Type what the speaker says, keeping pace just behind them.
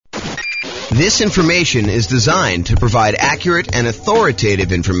This information is designed to provide accurate and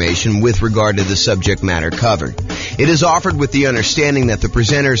authoritative information with regard to the subject matter covered. It is offered with the understanding that the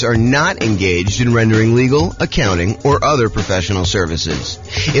presenters are not engaged in rendering legal, accounting, or other professional services.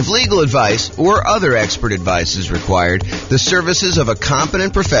 If legal advice or other expert advice is required, the services of a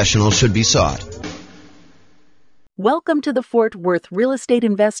competent professional should be sought. Welcome to the Fort Worth Real Estate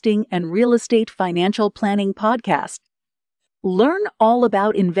Investing and Real Estate Financial Planning Podcast. Learn all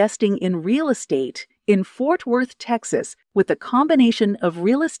about investing in real estate in Fort Worth, Texas, with a combination of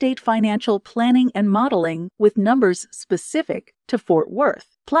real estate financial planning and modeling with numbers specific to Fort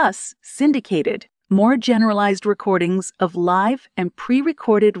Worth, plus syndicated, more generalized recordings of live and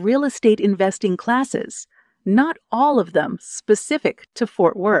pre-recorded real estate investing classes, not all of them specific to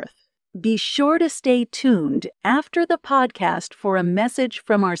Fort Worth. Be sure to stay tuned after the podcast for a message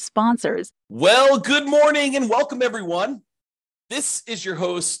from our sponsors. Well, good morning and welcome, everyone. This is your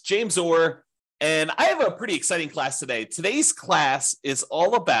host, James Orr, and I have a pretty exciting class today. Today's class is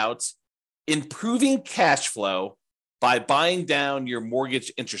all about improving cash flow by buying down your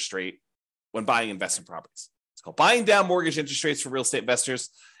mortgage interest rate when buying investment properties. It's called Buying Down Mortgage Interest Rates for Real Estate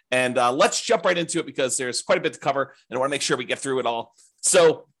Investors. And let's jump right into it because there's quite a bit to cover, and I want to make sure we get through it all.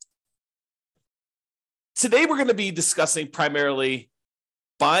 So today we're going to be discussing primarily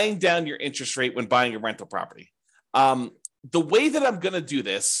buying down your interest rate when buying a rental property. The way that I'm going to do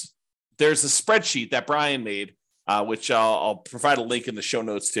this, there's a spreadsheet that Brian made, which I'll provide a link in the show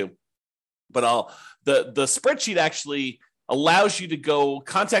notes to. But the spreadsheet actually allows you to go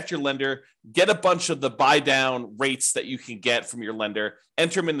contact your lender, get a bunch of the buy down rates that you can get from your lender,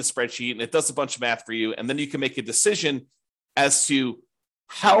 enter them in the spreadsheet, and it does a bunch of math for you. And then you can make a decision as to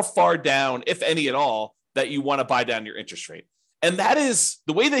how far down, if any at all, that you want to buy down your interest rate. And that is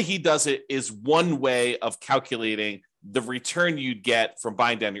the way that he does it is one way of calculating the return you'd get from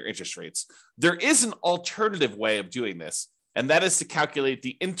buying down your interest rates. There is an alternative way of doing this, and that is to calculate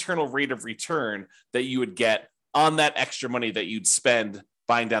the internal rate of return that you would get on that extra money that you'd spend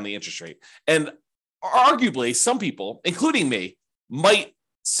buying down the interest rate. And arguably, some people, including me, might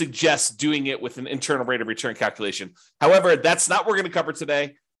suggest doing it with an internal rate of return calculation. However, that's not what we're going to cover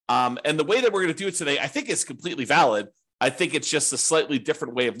today. And the way that we're going to do it today, I think is completely valid. I think it's just a slightly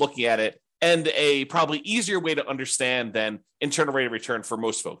different way of looking at it and a probably easier way to understand than internal rate of return for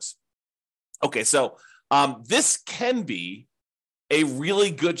most folks. Okay, so this can be a really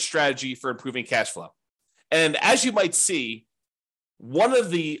good strategy for improving cash flow. And as you might see, one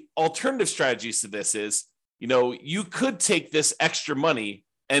of the alternative strategies to this is, you could take this extra money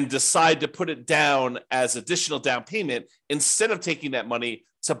and decide to put it down as additional down payment instead of taking that money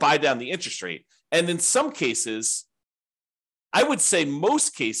to buy down the interest rate. And in some cases, I would say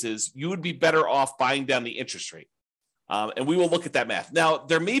most cases, you would be better off buying down the interest rate. And we will look at that math. Now,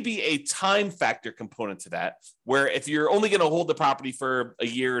 there may be a time factor component to that, where if you're only going to hold the property for a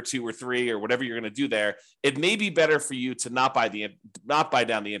year or two or three or whatever you're going to do there, it may be better for you to not buy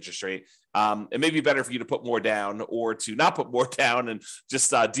down the interest rate. It may be better for you to put more down or to not put more down and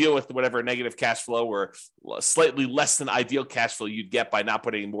just deal with whatever negative cash flow or slightly less than ideal cash flow you'd get by not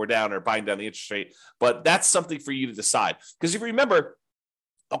putting more down or buying down the interest rate. But that's something for you to decide. Because if you remember,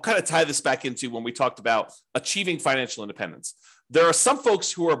 I'll kind of tie this back into when we talked about achieving financial independence. There are some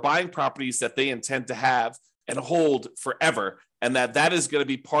folks who are buying properties that they intend to have and hold forever, and that is going to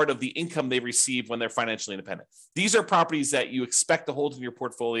be part of the income they receive when they're financially independent. These are properties that you expect to hold in your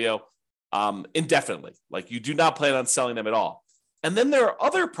portfolio indefinitely. Like you do not plan on selling them at all. And then there are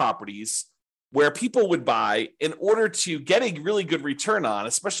other properties where people would buy in order to get a really good return on,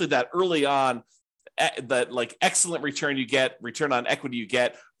 especially that early on, that like excellent return on equity you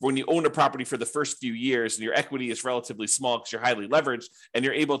get when you own a property for the first few years and your equity is relatively small because you're highly leveraged and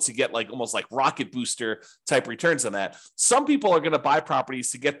you're able to get like almost like rocket booster type returns on that. Some people are going to buy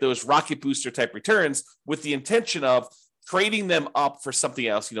properties to get those rocket booster type returns with the intention of trading them up for something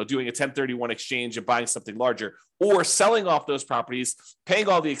else, doing a 1031 exchange and buying something larger, or selling off those properties, paying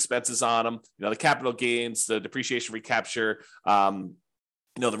all the expenses on them, the capital gains, the depreciation recapture,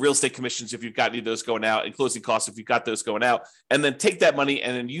 the real estate commissions, if you've got any of those going out, and closing costs, if you've got those going out, and then take that money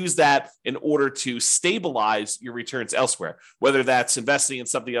and then use that in order to stabilize your returns elsewhere, whether that's investing in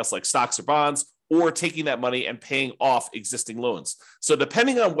something else like stocks or bonds, or taking that money and paying off existing loans. So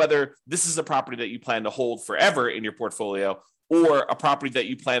depending on whether this is a property that you plan to hold forever in your portfolio, or a property that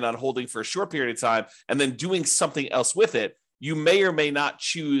you plan on holding for a short period of time and then doing something else with it, you may or may not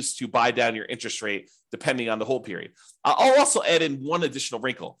choose to buy down your interest rate depending on the hold period. I'll also add in one additional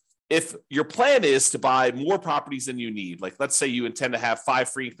wrinkle. If your plan is to buy more properties than you need, like let's say you intend to have 5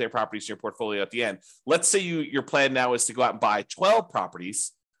 free and clear properties in your portfolio at the end. Let's say your plan now is to go out and buy 12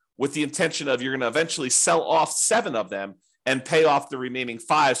 properties. with the intention of you're going to eventually sell off 7 of them and pay off the remaining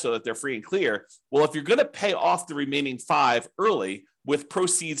 5 so that they're free and clear. Well, if you're going to pay off the remaining 5 early with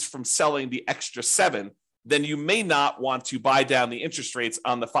proceeds from selling the extra 7, then you may not want to buy down the interest rates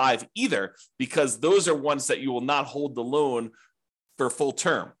on the 5 either, because those are ones that you will not hold the loan for full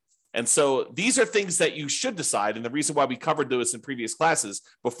term. And so these are things that you should decide. And the reason why we covered those in previous classes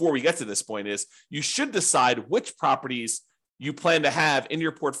before we get to this point is you should decide which properties you plan to have in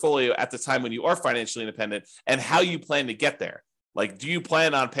your portfolio at the time when you are financially independent and how you plan to get there. Like, do you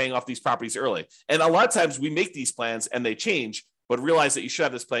plan on paying off these properties early? And a lot of times we make these plans and they change, but realize that you should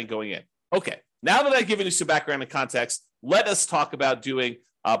have this plan going in. Okay, now that I've given you some background and context, let us talk about doing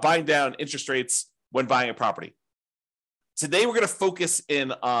buying down interest rates when buying a property. Today, we're going to focus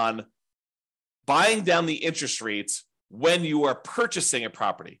in on buying down the interest rates when you are purchasing a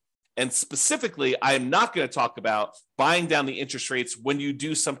property. And specifically, I am not going to talk about buying down the interest rates when you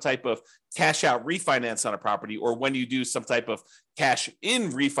do some type of cash out refinance on a property, or when you do some type of cash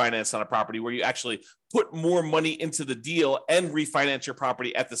in refinance on a property where you actually put more money into the deal and refinance your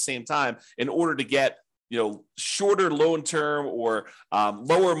property at the same time in order to get shorter loan term or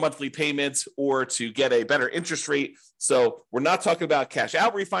lower monthly payments, or to get a better interest rate. So we're not talking about cash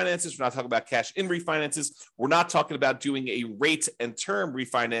out refinances. We're not talking about cash in refinances. We're not talking about doing a rate and term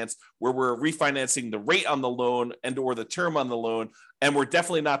refinance where we're refinancing the rate on the loan and or the term on the loan. And we're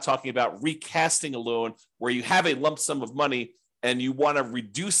definitely not talking about recasting a loan where you have a lump sum of money and you want to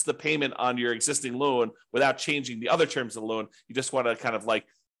reduce the payment on your existing loan without changing the other terms of the loan. You just want to kind of like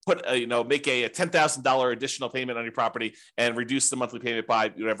make a $10,000 additional payment on your property and reduce the monthly payment by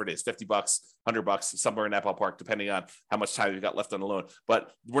whatever it is, $50, $100, somewhere in that ballpark, depending on how much time you've got left on the loan.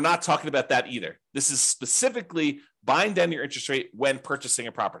 But we're not talking about that either. This is specifically buying down your interest rate when purchasing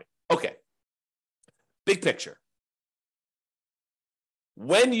a property. Okay. Big picture.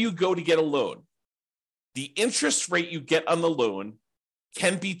 When you go to get a loan, the interest rate you get on the loan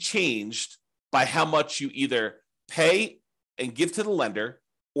can be changed by how much you either pay and give to the lender,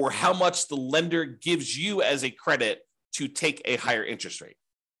 or how much the lender gives you as a credit to take a higher interest rate.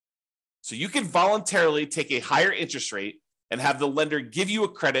 So you can voluntarily take a higher interest rate and have the lender give you a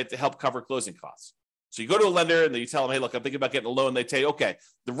credit to help cover closing costs. So you go to a lender and then you tell them, hey, look, I'm thinking about getting a loan. They tell you, okay,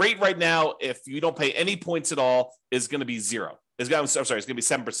 the rate right now, if you don't pay any points at all, is going to be 0. It's going to be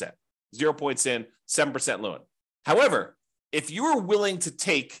 7%. 0 points in, 7% loan. However, if you are willing to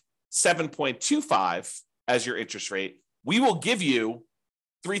take 7.25 as your interest rate, we will give you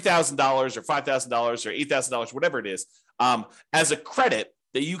 $3,000 or $5,000 or $8,000, whatever it is, as a credit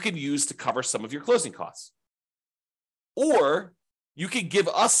that you can use to cover some of your closing costs. Or you can give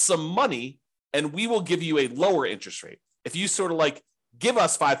us some money and we will give you a lower interest rate. If you sort of like give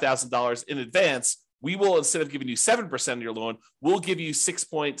us $5,000 in advance, we will, instead of giving you 7% of your loan, we'll give you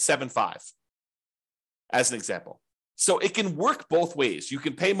 6.75 as an example. So it can work both ways. You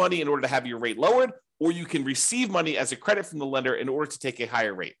can pay money in order to have your rate lowered, or you can receive money as a credit from the lender in order to take a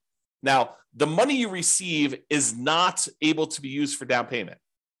higher rate. Now, the money you receive is not able to be used for down payment.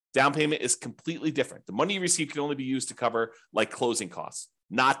 Down payment is completely different. The money you receive can only be used to cover like closing costs,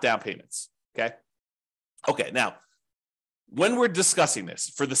 not down payments. Okay, now, when we're discussing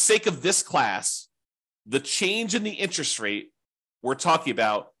this, for the sake of this class, the change in the interest rate we're talking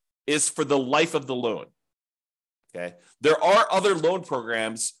about is for the life of the loan. Okay. There are other loan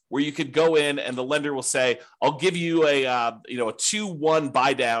programs where you could go in and the lender will say, I'll give you a 2-1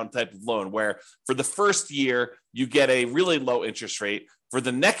 buy down type of loan where for the first year you get a really low interest rate. For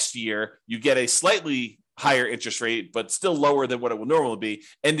the next year, you get a slightly higher interest rate, but still lower than what it would normally be.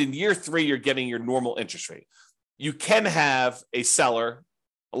 And in year 3, you're getting your normal interest rate. You can have a seller,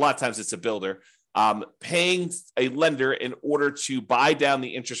 a lot of times it's a builder, paying a lender in order to buy down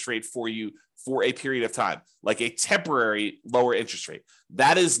the interest rate for you for a period of time, like a temporary lower interest rate.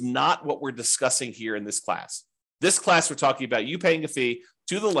 That is not what we're discussing here in this class. This class, we're talking about you paying a fee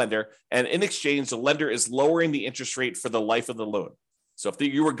to the lender, and in exchange, the lender is lowering the interest rate for the life of the loan. So if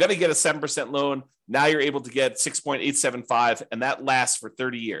you were going to get a 7% loan, now you're able to get 6.875, and that lasts for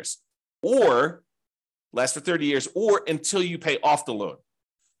 30 years. Or until you pay off the loan.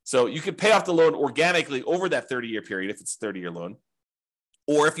 So you can pay off the loan organically over that 30-year period if it's a 30-year loan.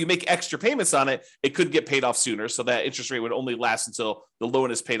 Or if you make extra payments on it, it could get paid off sooner. So that interest rate would only last until the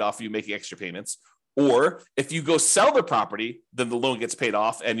loan is paid off, you making extra payments. Or if you go sell the property, then the loan gets paid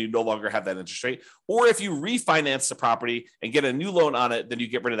off and you no longer have that interest rate. Or if you refinance the property and get a new loan on it, then you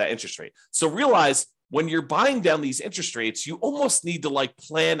get rid of that interest rate. So realize when you're buying down these interest rates, you almost need to like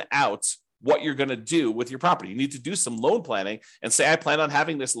plan out what you're going to do with your property. You need to do some loan planning and say, I plan on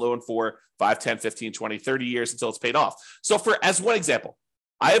having this loan for 5, 10, 15, 20, 30 years until it's paid off. So as one example,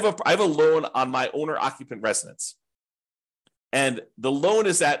 I have a loan on my owner occupant residence, and the loan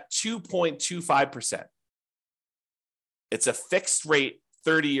is at 2.25%. It's a fixed rate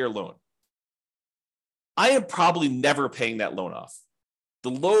 30-year loan. I am probably never paying that loan off. The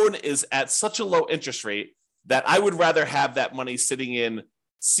loan is at such a low interest rate that I would rather have that money sitting in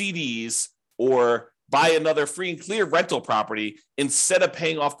CDs or buy another free and clear rental property instead of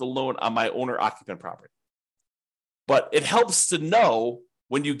paying off the loan on my owner occupant property. But it helps to know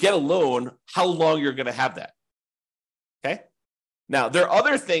when you get a loan how long you're going to have that. Okay? Now, there are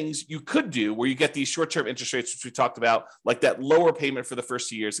other things you could do where you get these short-term interest rates, which we talked about, like that lower payment for the first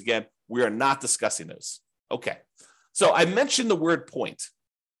 2 years. Again, we are not discussing those. Okay. So I mentioned the word point.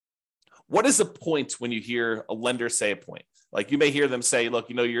 What is a point when you hear a lender say a point? Like you may hear them say, look,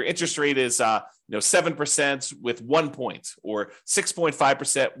 your interest rate is 7% with 1 point, or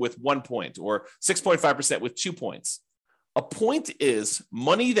 6.5% with 1 point, or 6.5% with 2 points. A point is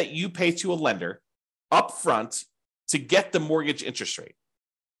money that you pay to a lender upfront to get the mortgage interest rate.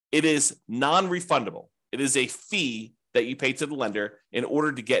 It is non-refundable. It is a fee that you pay to the lender in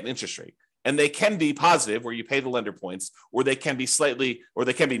order to get an interest rate. And they can be positive where you pay the lender points, or they can be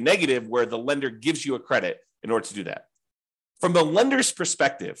negative where the lender gives you a credit in order to do that. From the lender's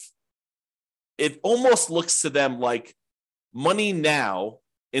perspective, it almost looks to them like money now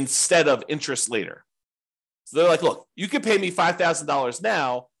instead of interest later. So they're like, look, you can pay me $5,000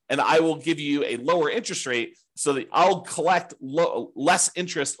 now, and I will give you a lower interest rate so that I'll collect less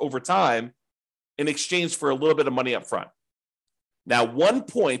interest over time in exchange for a little bit of money up front. Now, 1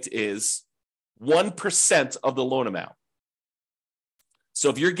 point is 1% of the loan amount. So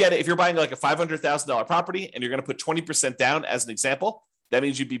if you're buying like a $500,000 property and you're going to put 20% down as an example, that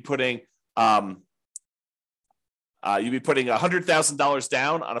means you'd be putting $100,000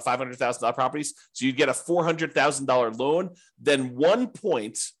 down on a $500,000 property. So you'd get a $400,000 loan. Then 1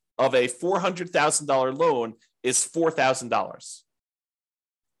 point of a $400,000 loan is $4,000.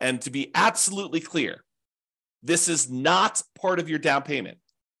 And to be absolutely clear, this is not part of your down payment.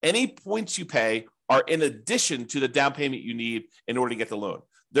 Any points you pay are in addition to the down payment you need in order to get the loan.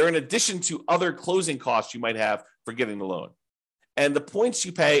 They're in addition to other closing costs you might have for getting the loan. And the points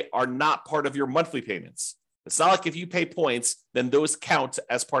you pay are not part of your monthly payments. It's not like if you pay points, then those count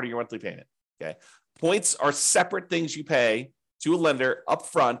as part of your monthly payment. Okay. Points are separate things you pay to a lender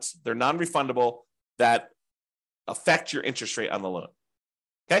upfront. They're non-refundable that affect your interest rate on the loan.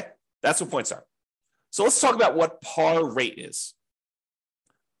 Okay. That's what points are. So let's talk about what par rate is.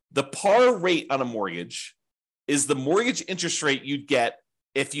 The par rate on a mortgage is the mortgage interest rate you'd get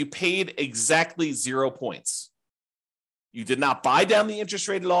if you paid exactly 0 points. You did not buy down the interest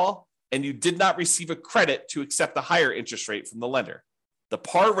rate at all, and you did not receive a credit to accept the higher interest rate from the lender. The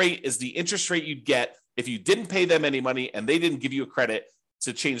par rate is the interest rate you'd get if you didn't pay them any money and they didn't give you a credit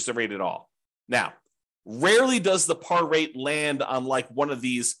to change the rate at all. Now, rarely does the par rate land on like one of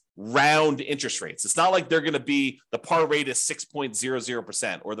these round interest rates. It's not like they're going to be the par rate is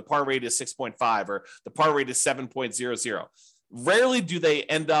 6.00% or the par rate is 6.5 or the par rate is 7.00. Rarely do they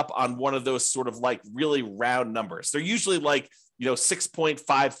end up on one of those sort of like really round numbers. They're usually like,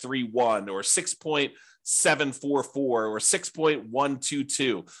 6.531 or 6.744 or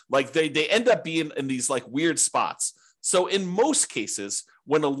 6.122. Like they end up being in these like weird spots. So in most cases,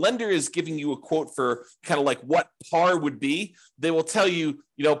 when a lender is giving you a quote for kind of like what par would be, they will tell you,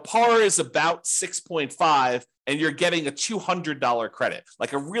 par is about 6.5 and you're getting a $200 credit,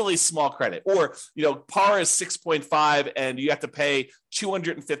 like a really small credit. Or, par is 6.5 and you have to pay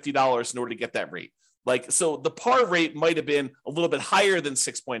 $250 in order to get that rate. Like, so the par rate might have been a little bit higher than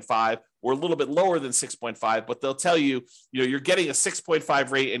 6.5 or a little bit lower than 6.5, but they'll tell you, you're getting a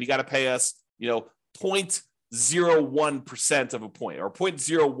 6.5 rate and you got to pay us, 0.01% of a point or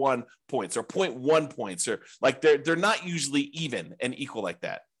 0.01 points or 0.1 points, or like they're not usually even and equal like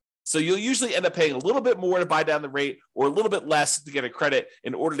that. So you'll usually end up paying a little bit more to buy down the rate or a little bit less to get a credit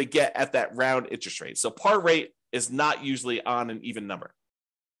in order to get at that round interest rate. So par rate is not usually on an even number.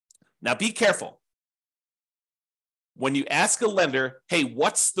 Now be careful. When you ask a lender, hey,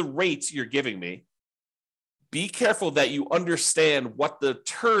 what's the rate you're giving me? Be careful that you understand what the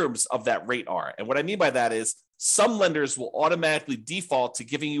terms of that rate are. And what I mean by that is some lenders will automatically default to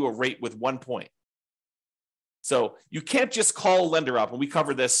giving you a rate with 1 point. So you can't just call a lender up, and we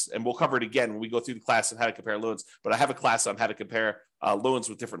cover this, and we'll cover it again when we go through the class on how to compare loans, but I have a class on how to compare loans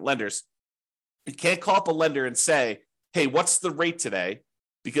with different lenders. You can't call up a lender and say, hey, what's the rate today?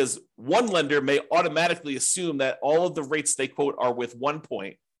 Because one lender may automatically assume that all of the rates they quote are with 1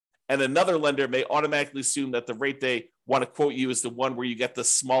 point, and another lender may automatically assume that the rate they want to quote you is the one where you get the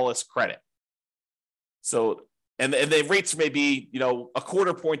smallest credit. So And the rates may be, a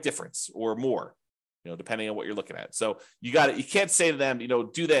quarter point difference or more, depending on what you're looking at. So you can't say to them,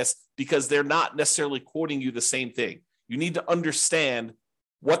 do this, because they're not necessarily quoting you the same thing. You need to understand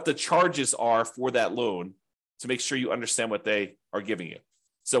what the charges are for that loan to make sure you understand what they are giving you.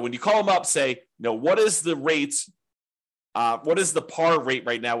 So when you call them up, say, what is the rate? What is the par rate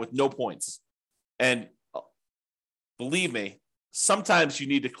right now with no points? And believe me, sometimes you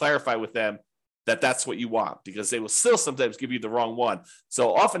need to clarify with them that that's what you want, because they will still sometimes give you the wrong one.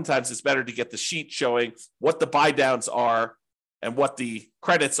 So oftentimes it's better to get the sheet showing what the buy downs are and what the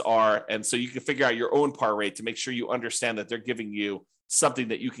credits are. And so you can figure out your own par rate to make sure you understand that they're giving you something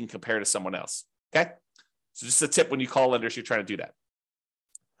that you can compare to someone else. Okay. So just a tip when you call lenders, you're trying to do that.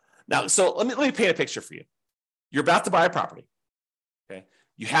 Now, so let me paint a picture for you. You're about to buy a property. Okay.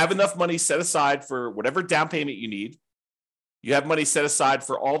 You have enough money set aside for whatever down payment you need. You have money set aside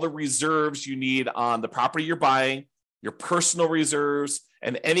for all the reserves you need on the property you're buying, your personal reserves,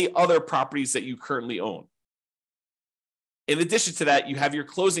 and any other properties that you currently own. In addition to that, you have your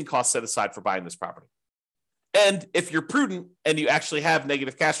closing costs set aside for buying this property. And if you're prudent and you actually have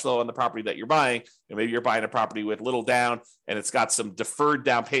negative cash flow on the property that you're buying, maybe you're buying a property with little down and it's got some deferred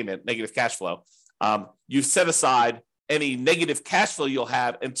down payment, negative cash flow, you've set aside any negative cash flow you'll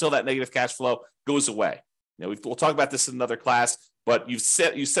have until that negative cash flow goes away. We'll talk about this in another class, but you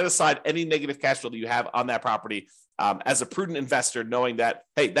set aside any negative cash flow that you have on that property as a prudent investor, knowing that,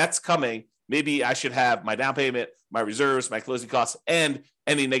 hey, that's coming. Maybe I should have my down payment, my reserves, my closing costs, and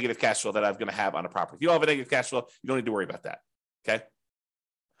any negative cash flow that I'm going to have on a property. If you don't have a negative cash flow, you don't need to worry about that. Okay.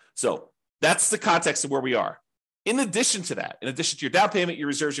 So that's the context of where we are. In addition to that, in addition to your down payment, your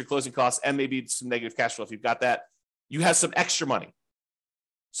reserves, your closing costs, and maybe some negative cash flow, if you've got that, you have some extra money.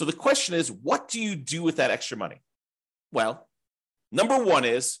 So the question is, what do you do with that extra money? Well, number one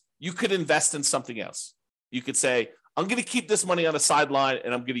is you could invest in something else. You could say, I'm going to keep this money on the sideline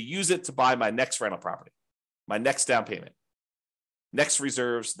and I'm going to use it to buy my next rental property, my next down payment, next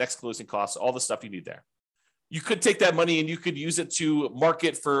reserves, next closing costs, all the stuff you need there. You could take that money and you could use it to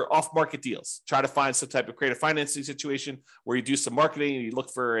market for off-market deals. Try to find some type of creative financing situation where you do some marketing and you look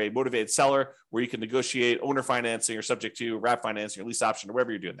for a motivated seller where you can negotiate owner financing or subject to wrap financing or lease option or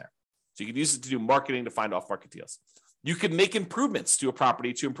whatever you're doing there. So you can use it to do marketing to find off-market deals. You can make improvements to a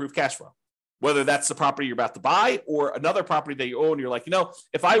property to improve cash flow, whether that's the property you're about to buy or another property that you own. You're like,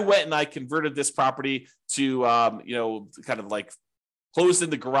 if I went and I converted this property to, kind of like closed in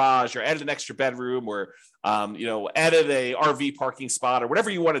the garage or added an extra bedroom or, added a RV parking spot or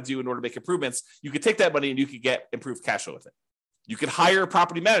whatever you want to do in order to make improvements, you could take that money and you could get improved cash flow with it. You could hire a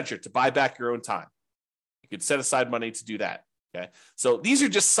property manager to buy back your own time. You could set aside money to do that. Okay. So these are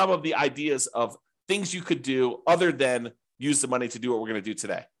just some of the ideas of things you could do other than use the money to do what we're going to do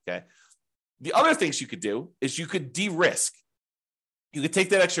today. Okay. The other things you could do is you could de-risk. You could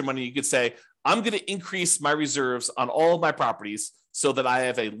take that extra money. You could say, I'm going to increase my reserves on all of my properties so that I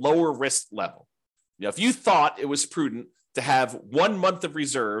have a lower risk level. If you thought it was prudent to have 1 month of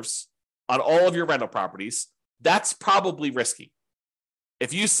reserves on all of your rental properties, that's probably risky.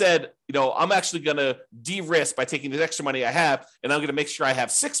 If you said, I'm actually going to de-risk by taking this extra money I have, and I'm going to make sure I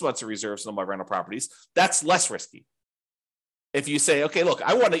have 6 months of reserves on my rental properties, that's less risky. If you say, okay, look,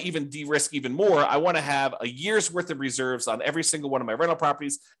 I want to even de-risk even more. I want to have a year's worth of reserves on every single one of my rental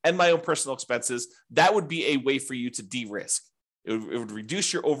properties and my own personal expenses. That would be a way for you to de-risk. It would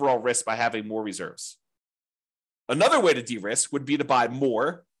reduce your overall risk by having more reserves. Another way to de-risk would be to buy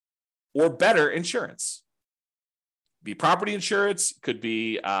more or better insurance. Be property insurance, could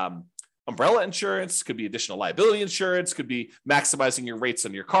be umbrella insurance, could be additional liability insurance, could be maximizing your rates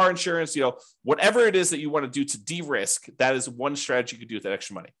on your car insurance, whatever it is that you want to do to de-risk, that is one strategy you could do with that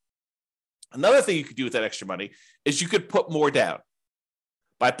extra money. Another thing you could do with that extra money is you could put more down.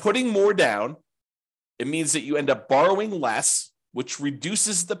 By putting more down, it means that you end up borrowing less, which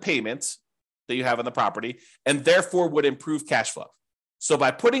reduces the payment that you have on the property and therefore would improve cash flow. So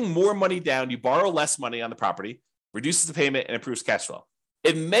by putting more money down, you borrow less money on the property, reduces the payment and improves cash flow.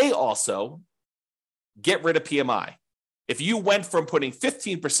 It may also get rid of PMI. If you went from putting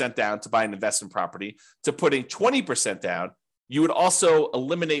 15% down to buy an investment property to putting 20% down, you would also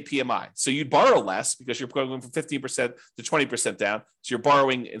eliminate PMI. So you'd borrow less because you're going from 15% to 20% down. So you're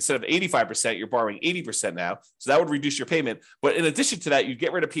borrowing, instead of 85%, you're borrowing 80% now. So that would reduce your payment. But in addition to that, you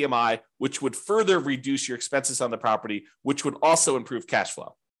get rid of PMI, which would further reduce your expenses on the property, which would also improve cash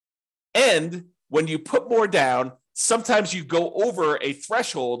flow. And when you put more down, sometimes you go over a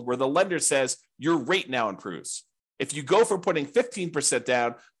threshold where the lender says your rate now improves. If you go from putting 15%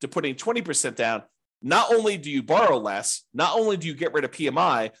 down to putting 20% down, not only do you borrow less, not only do you get rid of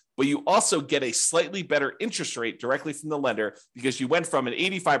PMI, but you also get a slightly better interest rate directly from the lender because you went from an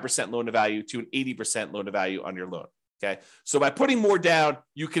 85% loan to value to an 80% loan to value on your loan. Okay. So by putting more down,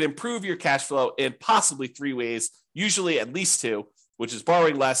 you can improve your cash flow in possibly 3 ways, usually at least 2, which is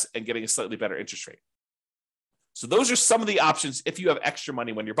borrowing less and getting a slightly better interest rate. So those are some of the options if you have extra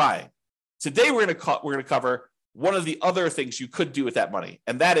money when you're buying. Today, we're going to cover one of the other things you could do with that money,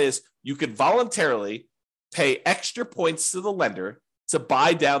 and that is you could voluntarily pay extra points to the lender to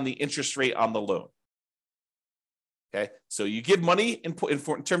buy down the interest rate on the loan. Okay, so you give money in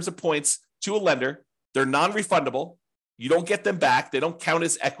terms of points to a lender. They're non-refundable. You don't get them back. They don't count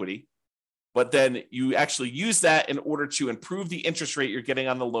as equity, but then you actually use that in order to improve the interest rate you're getting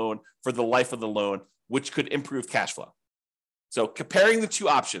on the loan for the life of the loan, which could improve cash flow. So comparing the two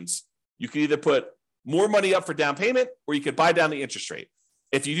options, you can either put more money up for down payment or you could buy down the interest rate.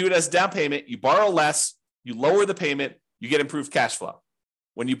 If you do it as down payment, you borrow less, you lower the payment, you get improved cash flow.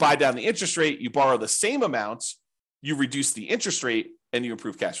 When you buy down the interest rate, you borrow the same amounts, you reduce the interest rate, and you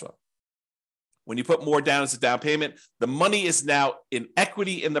improve cash flow. When you put more down as a down payment, the money is now in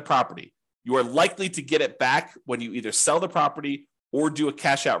equity in the property. You are likely to get it back when you either sell the property or do a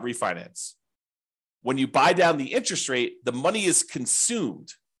cash out refinance. When you buy down the interest rate, the money is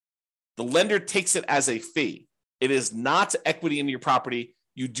consumed. The lender takes it as a fee. It is not equity in your property.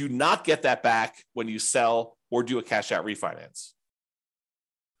 You do not get that back when you sell or do a cash out refinance.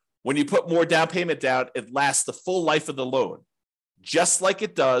 When you put more down payment down, it lasts the full life of the loan, just like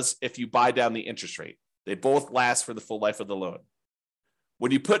it does if you buy down the interest rate. They both last for the full life of the loan.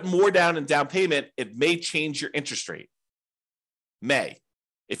 When you put more down in down payment, it may change your interest rate. May.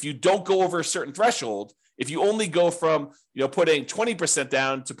 If you don't go over a certain threshold, if you only go from putting 20%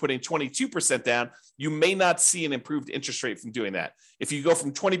 down to putting 22% down, you may not see an improved interest rate from doing that. If you go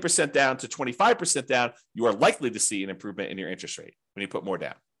from 20% down to 25% down, you are likely to see an improvement in your interest rate when you put more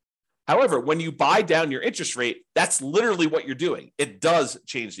down. However, when you buy down your interest rate, that's literally what you're doing. It does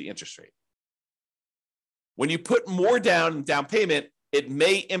change the interest rate. When you put more down in down payment, it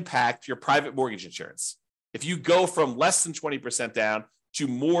may impact your private mortgage insurance. If you go from less than 20% down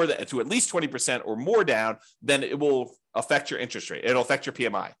to at least 20% or more down, then it will affect your interest rate. It'll affect your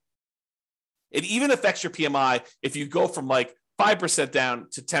PMI. It even affects your PMI if you go from like 5% down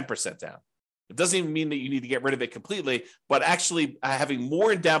to 10% down. It doesn't even mean that you need to get rid of it completely, but actually having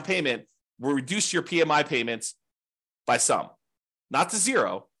more in down payment will reduce your PMI payments by some, not to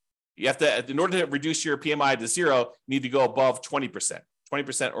zero. You have to, in order to reduce your PMI to zero, you need to go above 20%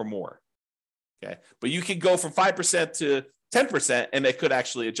 or more. Okay, but you can go from 5% to 10%, and it could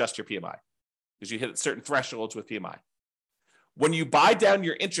actually adjust your PMI because you hit certain thresholds with PMI. When you buy down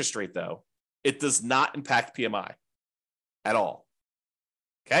your interest rate, though, it does not impact PMI at all.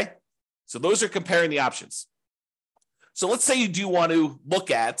 Okay, so those are comparing the options. So let's say you do want to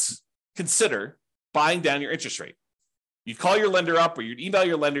consider buying down your interest rate. You call your lender up or you email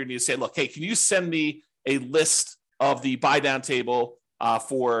your lender and you say, look, hey, can you send me a list of the buy down table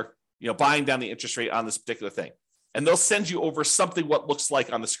for buying down the interest rate on this particular thing? And they'll send you over something what looks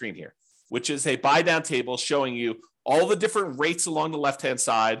like on the screen here, which is a buy down table showing you all the different rates along the left-hand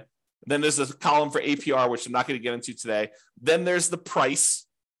side. Then there's a column for APR, which I'm not going to get into today. Then there's the price,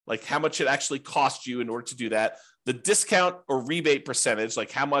 like how much it actually cost you in order to do that. The discount or rebate percentage,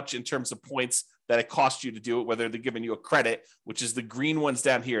 like how much in terms of points that it cost you to do it, whether they're giving you a credit, which is the green ones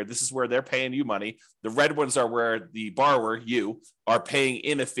down here. This is where they're paying you money. The red ones are where the borrower, you, are paying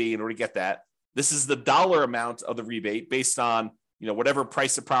in a fee in order to get that. This is the dollar amount of the rebate based on whatever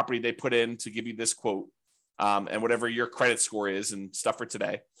price of property they put in to give you this quote, and whatever your credit score is and stuff for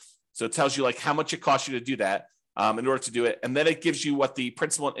today. So it tells you like how much it costs you to do that in order to do it. And then it gives you what the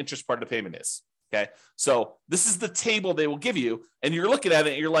principal and interest part of the payment is. Okay. So this is the table they will give you. And you're looking at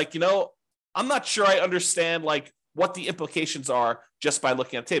it and you're like, I'm not sure I understand like what the implications are just by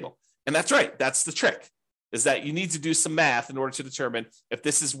looking at the table. And that's right. That's the trick, is that you need to do some math in order to determine if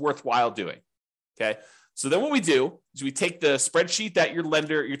this is worthwhile doing. Okay. So then what we do is we take the spreadsheet that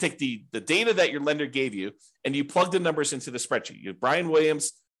you take the data that your lender gave you, and you plug the numbers into the spreadsheet. You Brian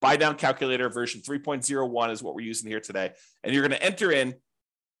Williams buy down calculator version 3.01 is what we're using here today. And you're going to enter in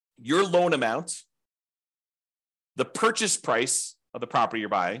your loan amount, the purchase price of the property you're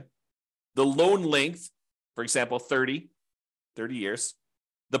buying, the loan length, for example, 30 years,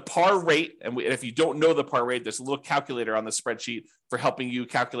 the par rate. And if you don't know the par rate, there's a little calculator on the spreadsheet for helping you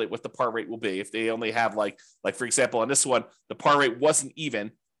calculate what the par rate will be. If they only have like for example, on this one, the par rate wasn't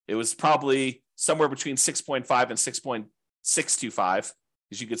even. It was probably somewhere between 6.5 and 6.625.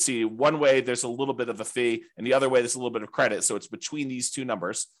 As you can see, one way there's a little bit of a fee, and the other way there's a little bit of credit. So it's between these two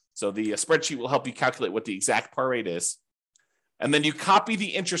numbers. So the spreadsheet will help you calculate what the exact par rate is. And then you copy the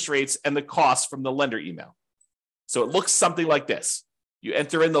interest rates and the costs from the lender email. So it looks something like this. You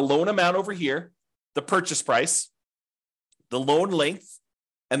enter in the loan amount over here, the purchase price, the loan length,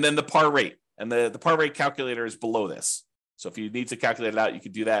 and then the par rate. And the par rate calculator is below this. So if you need to calculate it out, you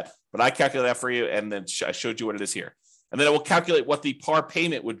can do that. But I calculate that for you, and then I showed you what it is here. And then it will calculate what the par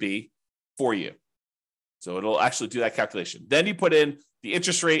payment would be for you. So it'll actually do that calculation. Then you put in the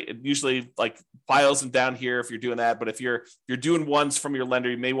interest rate. It usually like files them down here if you're doing that. But if you're doing ones from your lender,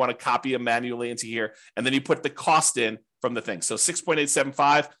 you may want to copy them manually into here. And then you put the cost in from the thing. So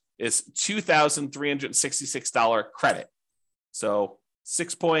 6.875 is $2,366 credit. So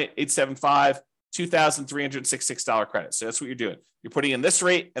 6.875, $2,366 credit. So that's what you're doing. You're putting in this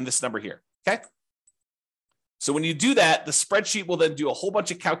rate and this number here. Okay. So when you do that, the spreadsheet will then do a whole bunch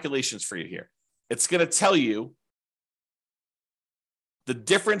of calculations for you here. It's going to tell you the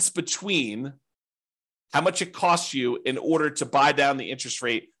difference between how much it costs you in order to buy down the interest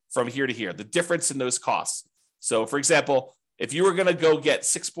rate from here to here, the difference in those costs. So for example, if you were going to go get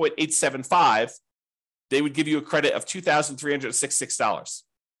 6.875, they would give you a credit of $2,366.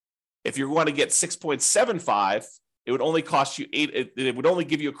 If you want to get 6.75, it would only cost you it would only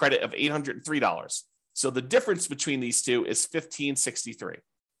give you a credit of $803. So the difference between these two is $1,563.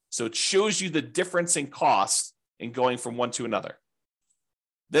 So it shows you the difference in cost in going from one to another.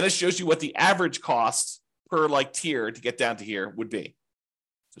 Then it shows you what the average cost per like tier to get down to here would be.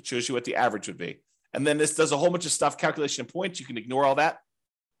 So it shows you what the average would be. And then this does a whole bunch of stuff, calculation of points. You can ignore all that.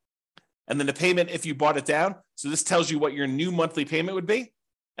 And then the payment, if you bought it down. So this tells you what your new monthly payment would be.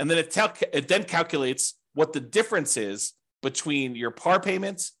 And then it then calculates what the difference is between your par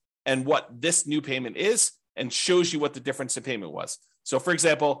payments and what this new payment is, and shows you what the difference in payment was. So for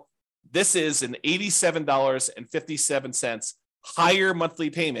example, this is an $87.57 higher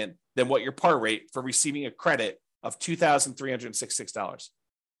monthly payment than what your par rate for receiving a credit of $2,366.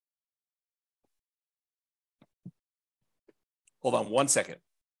 Hold on one second.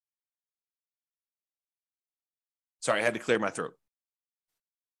 Sorry, I had to clear my throat.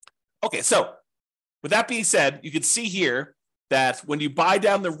 Okay, so with that being said, you can see here that when you buy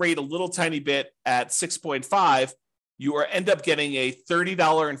down the rate a little tiny bit at 6.5, you end up getting a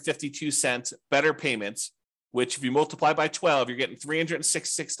 $30.52 better payment, which if you multiply by 12, you're getting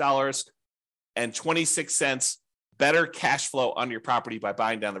 $366.26 better cash flow on your property by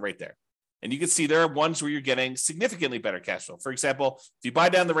buying down the rate there. And you can see there are ones where you're getting significantly better cash flow. For example, if you buy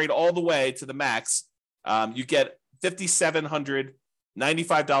down the rate all the way to the max, you get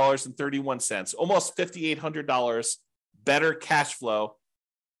 $5,795.31, almost $5,800 better cash flow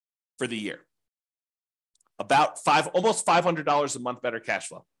for the year. Almost $500 a month better cash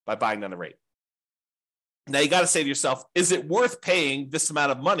flow by buying down the rate. Now you got to say to yourself, is it worth paying this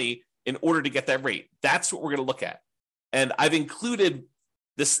amount of money in order to get that rate? That's what we're going to look at. And I've included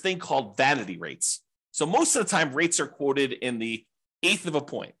this thing called vanity rates. So most of the time rates are quoted in the eighth of a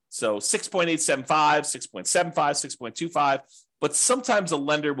point. So 6.875, 6.75, 6.25. But sometimes a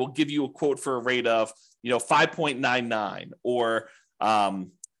lender will give you a quote for a rate of, 5.99 or,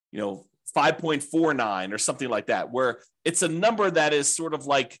 5.49 or something like that, where it's a number that is sort of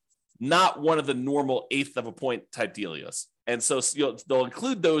like not one of the normal eighth of a point type deals. And so they'll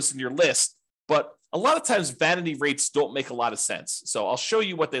include those in your list, but a lot of times vanity rates don't make a lot of sense. So I'll show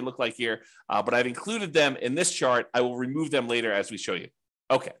you what they look like here, but I've included them in this chart. I will remove them later as we show you.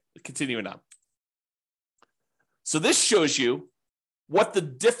 Okay, continuing on. So this shows you what the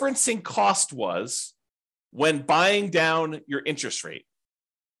difference in cost was when buying down your interest rate.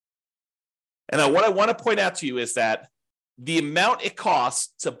 And what I want to point out to you is that the amount it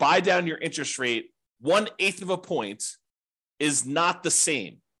costs to buy down your interest rate 1/8 of a point is not the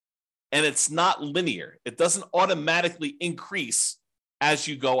same. And it's not linear. It doesn't automatically increase as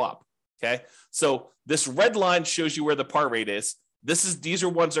you go up. Okay. So this red line shows you where the par rate is. These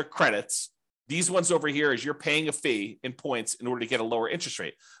ones are credits. These ones over here is you're paying a fee in points in order to get a lower interest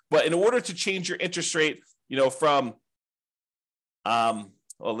rate. But in order to change your interest rate, from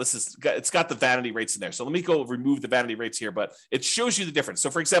it's got the vanity rates in there. So let me go remove the vanity rates here, but it shows you the difference. So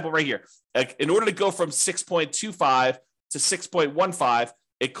for example, right here, in order to go from 6.25 to 6.15,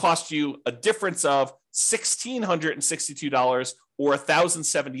 it costs you a difference of $1,662 or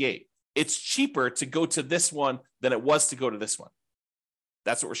 $1,078. It's cheaper to go to this one than it was to go to this one.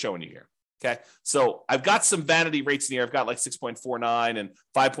 That's what we're showing you here. Okay. So I've got some vanity rates in here. I've got like 6.49 and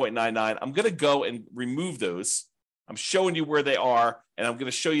 5.99. I'm going to go and remove those. I'm showing you where they are, and I'm going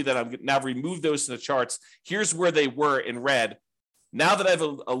to show you that I'm now remove those in the charts. Here's where they were in red Now that I've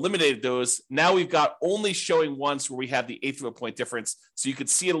eliminated those, now we've got only showing ones where we have the eighth of a point difference. So you could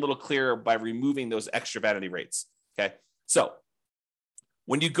see it a little clearer by removing those extra vanity rates. Okay. So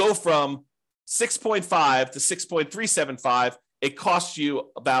when you go from 6.5 to 6.375, it costs you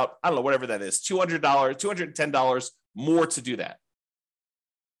about, I don't know, whatever that is, $200, $210 more to do that.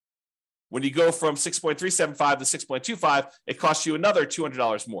 When you go from 6.375 to 6.25, it costs you another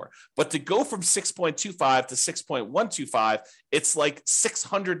 $200 more. But to go from 6.25 to 6.125, it's like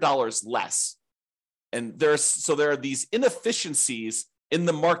 $600 less. And there are these inefficiencies in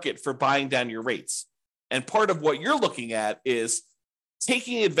the market for buying down your rates. And part of what you're looking at is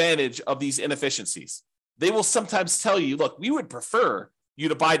taking advantage of these inefficiencies. They will sometimes tell you, look, we would prefer you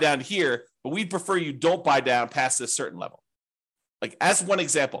to buy down here, but we'd prefer you don't buy down past this certain level. Like as one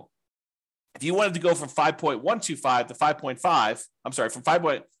example, if you wanted to go from 5.125 to 5.5, I'm sorry, from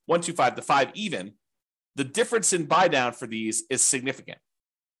 5.125 to 5 even, the difference in buy down for these is significant.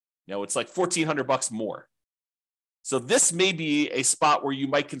 You know, it's like $1,400 more. So this may be a spot where you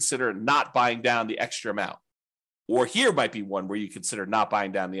might consider not buying down the extra amount. Or here might be one where you consider not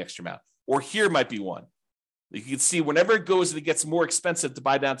buying down the extra amount. Or here might be one. You can see whenever it goes and it gets more expensive to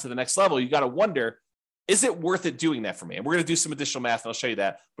buy down to the next level, you got to wonder, is it worth it doing that for me? And we're going to do some additional math and I'll show you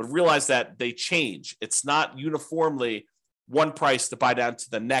that, but realize that they change. It's not uniformly one price to buy down to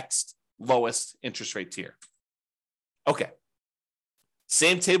the next lowest interest rate tier. Okay.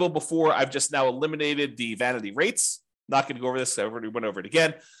 Same table before. I've just now eliminated the vanity rates. Not going to go over this. I already went over it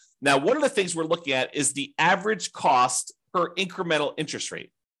again. Now, one of the things we're looking at is the average cost per incremental interest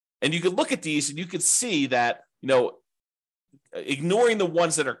rate. And you can look at these and you can see that, you know, ignoring the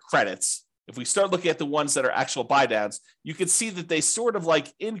ones that are credits, if we start looking at the ones that are actual buy downs, you can see that they sort of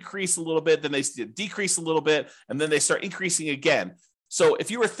like increase a little bit, then they decrease a little bit, and then they start increasing again. So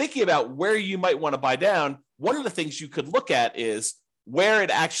if you were thinking about where you might want to buy down, one of the things you could look at is where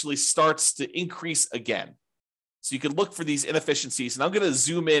it actually starts to increase again. So you can look for these inefficiencies, and I'm going to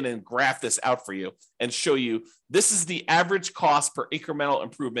zoom in and graph this out for you and show you this is the average cost per incremental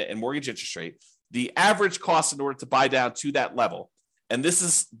improvement in mortgage interest rate, the average cost in order to buy down to that level. And this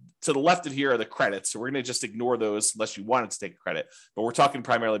is to the left of here are the credits. So we're going to just ignore those unless you wanted to take a credit, but we're talking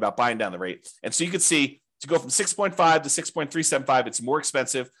primarily about buying down the rate. And so you can see to go from 6.5 to 6.375, it's more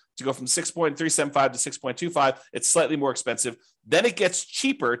expensive. To go from 6.375 to 6.25, it's slightly more expensive. Then it gets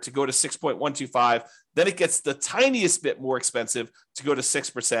cheaper to go to 6.125. Then it gets the tiniest bit more expensive to go to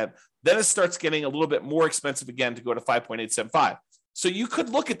 6%. Then it starts getting a little bit more expensive again to go to 5.875. So you could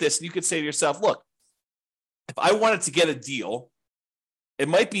look at this and you could say to yourself, look, if I wanted to get a deal, it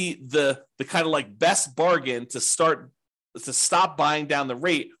might be the kind of like best bargain to stop buying down the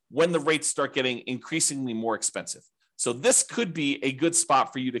rate when the rates start getting increasingly more expensive. So this could be a good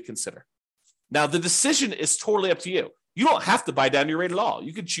spot for you to consider. Now, the decision is totally up to you. You don't have to buy down your rate at all.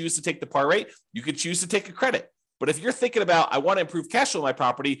 You could choose to take the par rate. You could choose to take a credit. But if you're thinking about, I want to improve cash flow on my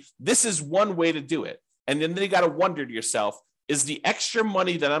property, this is one way to do it. And then you got to wonder to yourself, is the extra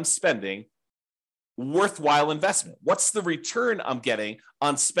money that I'm spending worthwhile investment? What's the return I'm getting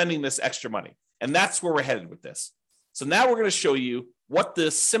on spending this extra money? And that's where we're headed with this. So now we're going to show you what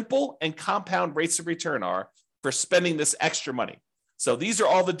the simple and compound rates of return are for spending this extra money. So these are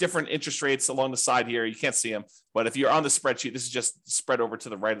all the different interest rates along the side here. You can't see them, but if you're on the spreadsheet, this is just spread over to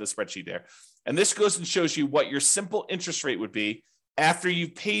the right of the spreadsheet there. And this goes and shows you what your simple interest rate would be after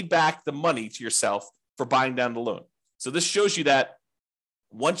you've paid back the money to yourself for buying down the loan. So this shows you that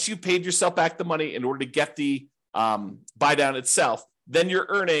once you paid yourself back the money in order to get the buy down itself, then you're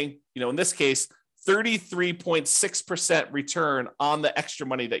earning, in this case, 33.6% return on the extra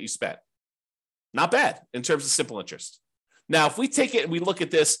money that you spent. Not bad in terms of simple interest. Now, if we take it and we look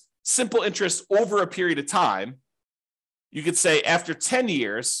at this simple interest over a period of time, you could say after 10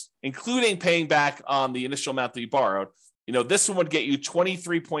 years, including paying back on the initial amount that you borrowed, this one would get you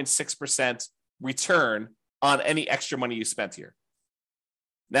 23.6% return on any extra money you spent here.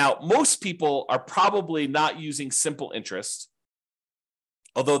 Now, most people are probably not using simple interest,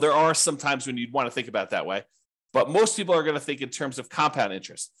 although there are some times when you'd want to think about it that way. But most people are going to think in terms of compound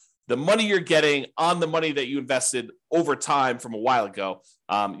interest. The money you're getting on the money that you invested over time from a while ago,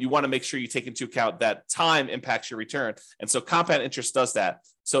 you want to make sure you take into account that time impacts your return. And so compound interest does that.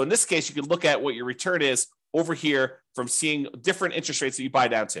 So in this case, you can look at what your return is over here from seeing different interest rates that you buy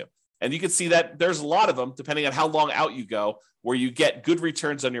down to. And you can see that there's a lot of them, depending on how long out you go, where you get good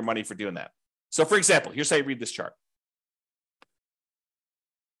returns on your money for doing that. So for example, here's how you read this chart.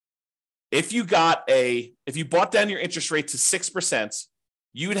 If you bought down your interest rate to 6%,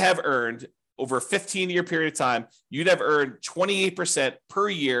 you'd have earned over a 15-year period of time, you'd have earned 28% per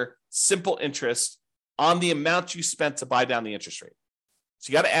year simple interest on the amount you spent to buy down the interest rate.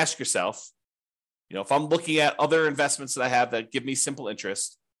 So you got to ask yourself, if I'm looking at other investments that I have that give me simple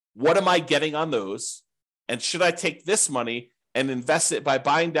interest, what am I getting on those? And should I take this money and invest it by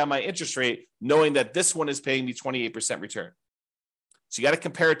buying down my interest rate, knowing that this one is paying me 28% return? So you got to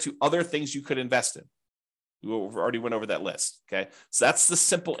compare it to other things you could invest in. We already went over that list. Okay. So that's the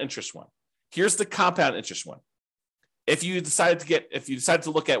simple interest one. Here's the compound interest one. If you decide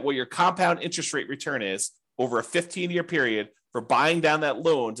to look at what your compound interest rate return is over a 15-year period for buying down that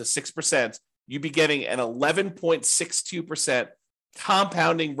loan to 6%, you'd be getting an 11.62%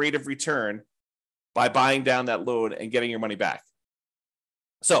 compounding rate of return by buying down that loan and getting your money back.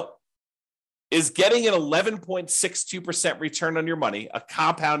 So, is getting an 11.62% return on your money, a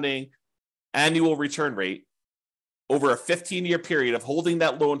compounding annual return rate over a 15-year period of holding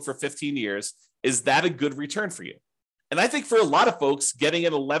that loan for 15 years, is that a good return for you? And I think for a lot of folks, getting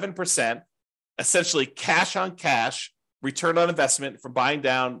an 11%, essentially cash on cash return on investment from buying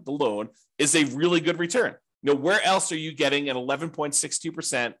down the loan is a really good return. Where else are you getting an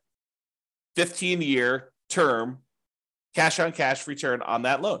 11.62% 15-year term cash on cash return on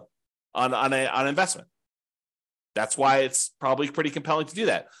that loan, on investment? That's why it's probably pretty compelling to do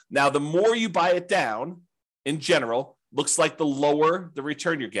that. Now, the more you buy it down, in general, looks like the lower the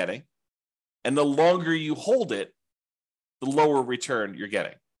return you're getting. And the longer you hold it, the lower return you're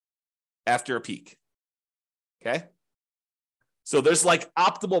getting after a peak. Okay? So there's like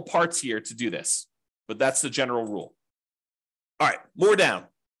optimal parts here to do this, but that's the general rule. All right, more down.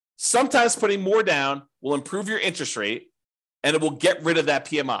 Sometimes putting more down will improve your interest rate and it will get rid of that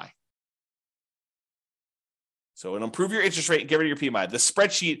PMI. So it'll improve your interest rate and get rid of your PMI. The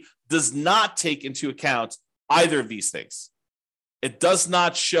spreadsheet does not take into account either of these things. It does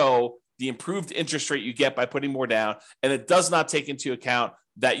not show the improved interest rate you get by putting more down, and it does not take into account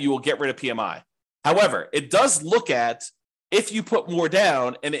that you will get rid of PMI. However, it does look at if you put more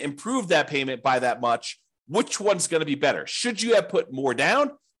down and it improved that payment by that much, which one's going to be better? Should you have put more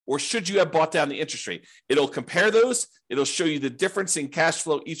down or should you have bought down the interest rate? It'll compare those. It'll show you the difference in cash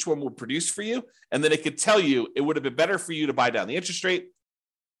flow each one would produce for you. And then it could tell you it would have been better for you to buy down the interest rate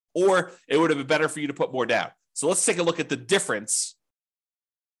or it would have been better for you to put more down. So let's take a look at the difference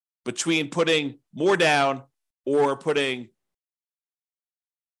between putting more down or buying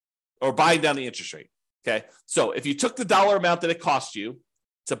down the interest rate. Okay. So if you took the dollar amount that it cost you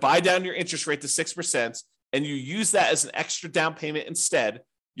to buy down your interest rate to 6% and you use that as an extra down payment instead,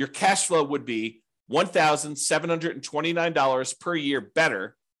 your cash flow would be $1,729 per year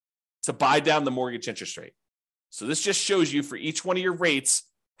better to buy down the mortgage interest rate. So this just shows you for each one of your rates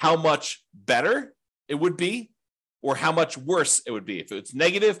how much better it would be or how much worse it would be. If it's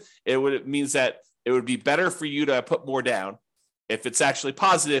negative, it means that it would be better for you to put more down. If it's actually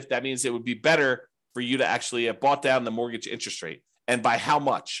positive, that means it would be better for you to actually have bought down the mortgage interest rate. And by how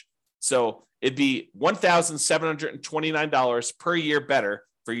much? So it'd be $1,729 per year better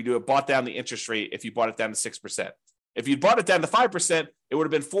for you to have bought down the interest rate if you bought it down to 6%. If you bought it down to 5%, it would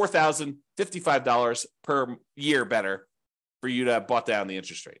have been $4,055 per year better for you to have bought down the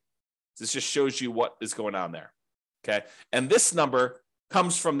interest rate. This just shows you what is going on there. Okay. And this number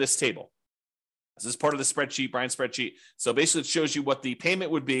comes from this table. This is part of the spreadsheet, Brian's spreadsheet. So basically it shows you what the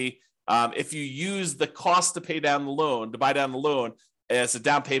payment would be if you use the cost to buy down the loan as a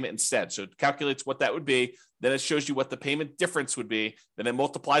down payment instead. So it calculates what that would be. Then it shows you what the payment difference would be. Then it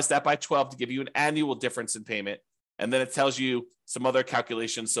multiplies that by 12 to give you an annual difference in payment. And then it tells you some other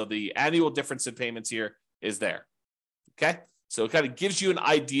calculations. So the annual difference in payments here is there. Okay. So it kind of gives you an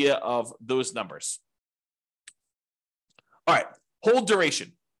idea of those numbers. All right. Hold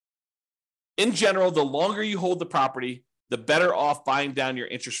duration. In general, the longer you hold the property, the better off buying down your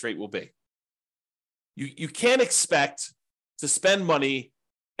interest rate will be. You can't expect to spend money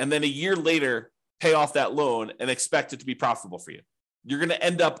and then a year later pay off that loan and expect it to be profitable for you. You're going to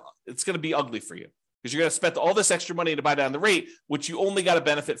end up, it's going to be ugly for you because you're going to spend all this extra money to buy down the rate, which you only got a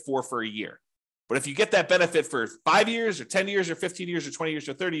benefit for a year. But if you get that benefit for 5 years or 10 years or 15 years or 20 years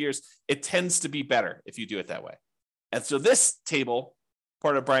or 30 years, it tends to be better if you do it that way. And so this table,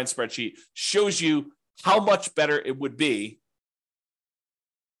 part of Brian's spreadsheet, shows you how much better it would be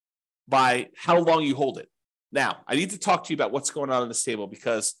by how long you hold it. Now, I need to talk to you about what's going on in this table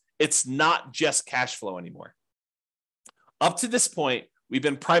because it's not just cash flow anymore. Up to this point, we've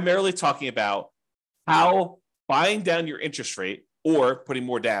been primarily talking about how buying down your interest rate or putting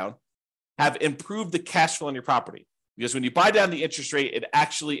more down have improved the cash flow on your property. Because when you buy down the interest rate, it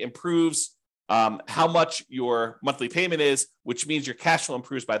actually improves how much your monthly payment is, which means your cash flow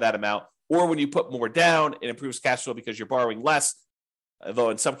improves by that amount. Or when you put more down, it improves cash flow because you're borrowing less,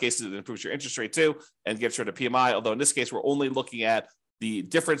 although in some cases it improves your interest rate too and gets rid of PMI. Although in this case, we're only looking at the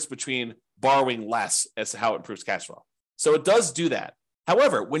difference between borrowing less as to how it improves cash flow. So it does do that.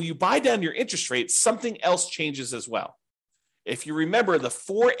 However, when you buy down your interest rate, something else changes as well. If you remember the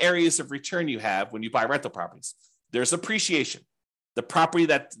 4 areas of return you have when you buy rental properties, there's appreciation. The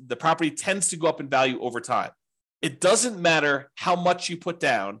property tends to go up in value over time. It doesn't matter how much you put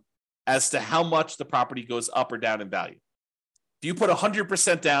down as to how much the property goes up or down in value. If you put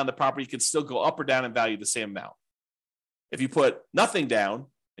 100% down, the property can still go up or down in value the same amount. If you put nothing down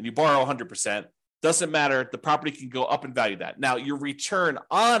and you borrow 100%, doesn't matter. The property can go up in value that. Now, your return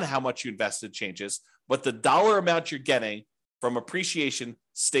on how much you invested changes, but the dollar amount you're getting from appreciation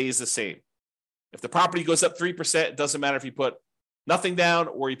stays the same. If the property goes up 3%, it doesn't matter if you put nothing down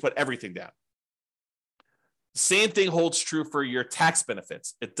or you put everything down. Same thing holds true for your tax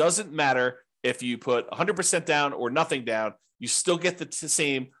benefits. It doesn't matter if you put 100% down or nothing down, you still get the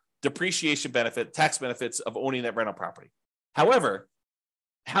same depreciation benefit, tax benefits of owning that rental property. However,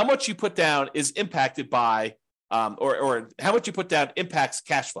 how much you put down is impacted by, or how much you put down impacts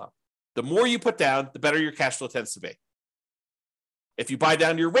cash flow. The more you put down, the better your cash flow tends to be. If you buy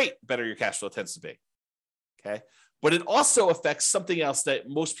down your rate, the better your cash flow tends to be. Okay. But it also affects something else that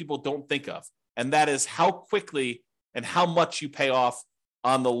most people don't think of, and that is how quickly and how much you pay off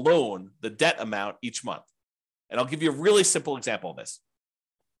on the loan, the debt amount each month. And I'll give you a really simple example of this.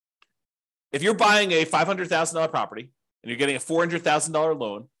 If you're buying a $500,000 property and you're getting a $400,000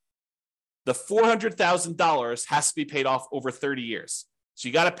 loan, the $400,000 has to be paid off over 30 years. So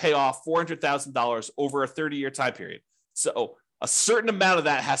you got to pay off $400,000 over a 30-year time period. So a certain amount of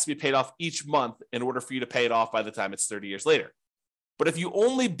that has to be paid off each month in order for you to pay it off by the time it's 30 years later. But if you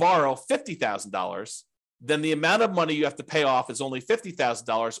only borrow $50,000, then the amount of money you have to pay off is only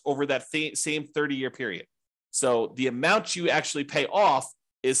 $50,000 over that same 30-year period. So the amount you actually pay off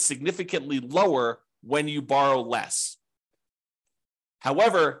is significantly lower when you borrow less.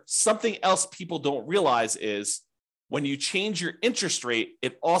 However, something else people don't realize is when you change your interest rate,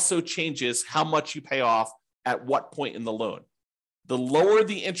 it also changes how much you pay off at what point in the loan. The lower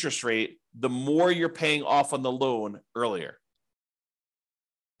the interest rate, the more you're paying off on the loan earlier.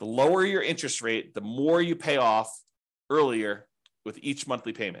 The lower your interest rate, the more you pay off earlier with each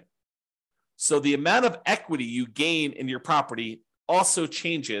monthly payment. So the amount of equity you gain in your property also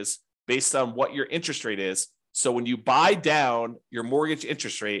changes based on what your interest rate is. So when you buy down your mortgage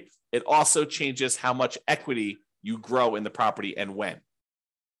interest rate, it also changes how much equity you grow in the property and when.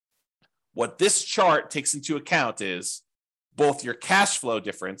 What this chart takes into account is both your cash flow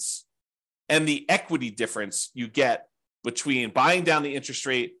difference and the equity difference you get between buying down the interest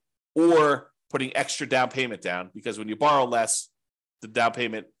rate or putting extra down payment down, because when you borrow less, the down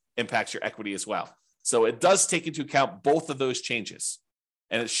payment impacts your equity as well. So it does take into account both of those changes,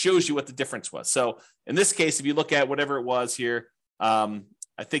 and it shows you what the difference was. So in this case, if you look at whatever it was here, I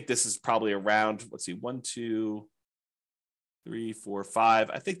think this is probably around, 1, 2, 3, 4,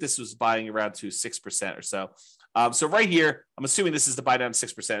 5. I think this was buying around to 6% or so. So right here, I'm assuming this is the buy down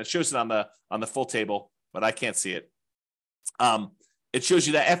 6%. It shows it on the full table, but I can't see it. It shows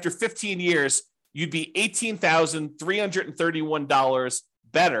you that after 15 years, you'd be $18,331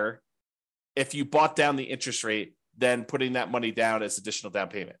 better if you bought down the interest rate than putting that money down as additional down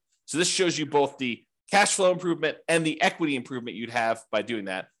payment. So this shows you both the cash flow improvement and the equity improvement you'd have by doing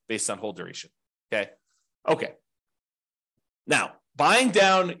that based on hold duration. Okay. Now, buying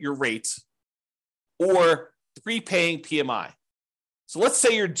down your rate or prepaying PMI. So let's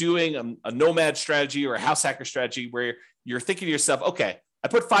say you're doing a nomad strategy or a house hacker strategy where you're thinking to yourself, okay, I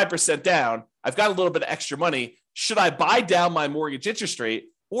put 5% down. I've got a little bit of extra money. Should I buy down my mortgage interest rate,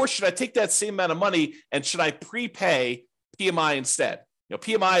 or should I take that same amount of money and should I prepay PMI instead?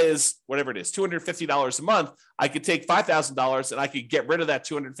 PMI is whatever it is, $250 a month. I could take $5,000 and I could get rid of that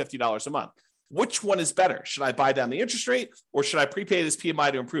 $250 a month. Which one is better? Should I buy down the interest rate or should I prepay this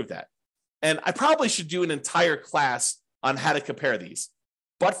PMI to improve that? And I probably should do an entire class on how to compare these.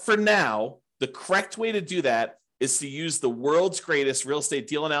 But for now, the correct way to do that is to use the world's greatest real estate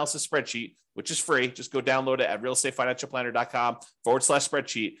deal analysis spreadsheet, which is free. Just go download it at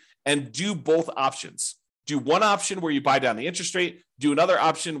realestatefinancialplanner.com/spreadsheet and do both options. Do one option where you buy down the interest rate, do another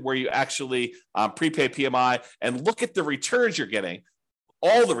option where you actually prepay PMI, and look at the returns you're getting,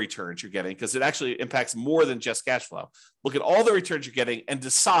 all the returns you're getting, because it actually impacts more than just cash flow. Look at all the returns you're getting and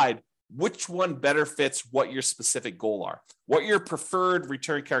decide which one better fits what your specific goal are, what your preferred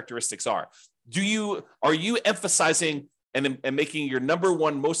return characteristics are. Are you emphasizing and making your number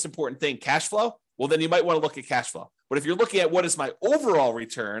one most important thing cash flow? Well, then you might want to look at cash flow. But if you're looking at what is my overall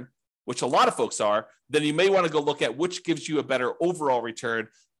return, which a lot of folks are, then you may want to go look at which gives you a better overall return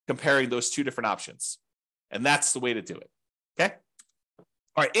comparing those two different options. And that's the way to do it. Okay?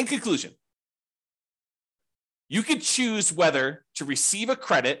 All right, in conclusion, you can choose whether to receive a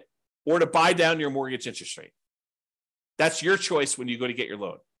credit or to buy down your mortgage interest rate. That's your choice when you go to get your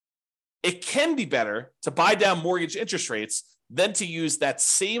loan. It can be better to buy down mortgage interest rates than to use that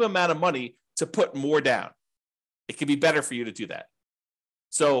same amount of money to put more down. It can be better for you to do that.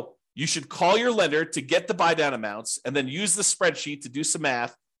 So you should call your lender to get the buy down amounts and then use the spreadsheet to do some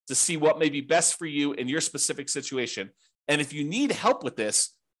math to see what may be best for you in your specific situation. And if you need help with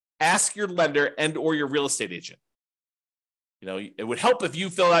this, ask your lender and or your real estate agent. It would help if you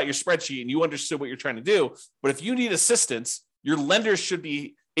filled out your spreadsheet and you understood what you're trying to do. But if you need assistance, your lender should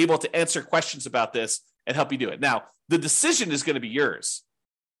be able to answer questions about this and help you do it. Now, the decision is going to be yours.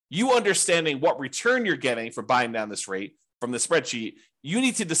 You understanding what return you're getting for buying down this rate from the spreadsheet, you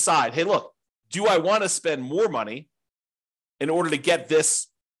need to decide, hey, look, do I want to spend more money in order to get this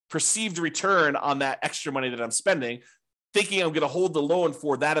perceived return on that extra money that I'm spending, thinking I'm going to hold the loan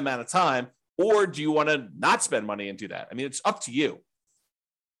for that amount of time, or do you want to not spend money and do that? I mean, it's up to you.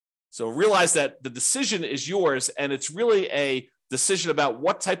 So realize that the decision is yours, and it's really a decision about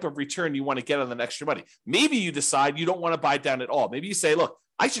what type of return you want to get on that extra money. Maybe you decide you don't want to buy down at all. Maybe you say, look,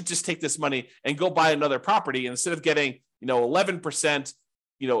 I should just take this money and go buy another property. And instead of getting, 11%,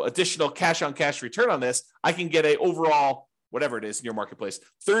 additional cash on cash return on this, I can get a overall, whatever it is in your marketplace,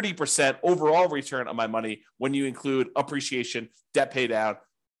 30% overall return on my money when you include appreciation, debt pay down,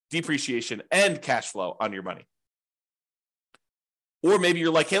 depreciation, and cash flow on your money. Or maybe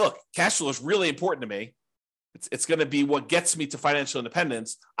you're like, hey, look, cash flow is really important to me. It's going to be what gets me to financial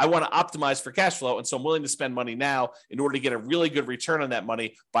independence. I want to optimize for cash flow. And so I'm willing to spend money now in order to get a really good return on that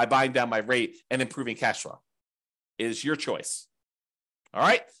money by buying down my rate and improving cash flow. It is your choice. All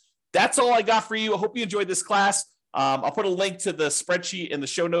right. That's all I got for you. I hope you enjoyed this class. I'll put a link to the spreadsheet in the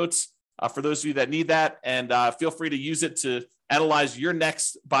show notes for those of you that need that. And feel free to use it to analyze your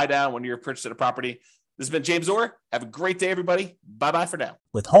next buy down when you're purchasing a property. This has been James Orr. Have a great day, everybody. Bye-bye for now.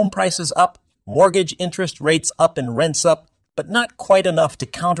 With home prices up, mortgage interest rates up, and rents up, but not quite enough to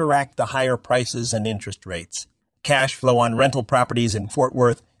counteract the higher prices and interest rates. Cash flow on rental properties in Fort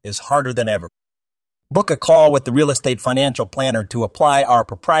Worth is harder than ever. Book a call with the Real Estate Financial Planner to apply our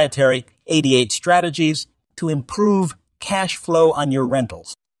proprietary 88 strategies to improve cash flow on your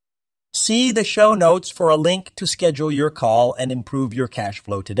rentals. See the show notes for a link to schedule your call and improve your cash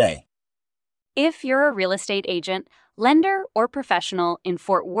flow today. If you're a real estate agent, lender, or professional in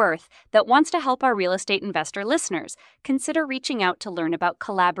Fort Worth that wants to help our real estate investor listeners, consider reaching out to learn about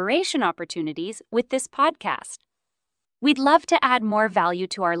collaboration opportunities with this podcast. We'd love to add more value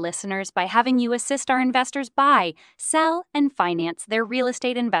to our listeners by having you assist our investors buy, sell, and finance their real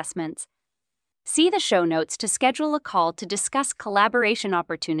estate investments. See the show notes to schedule a call to discuss collaboration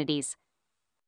opportunities.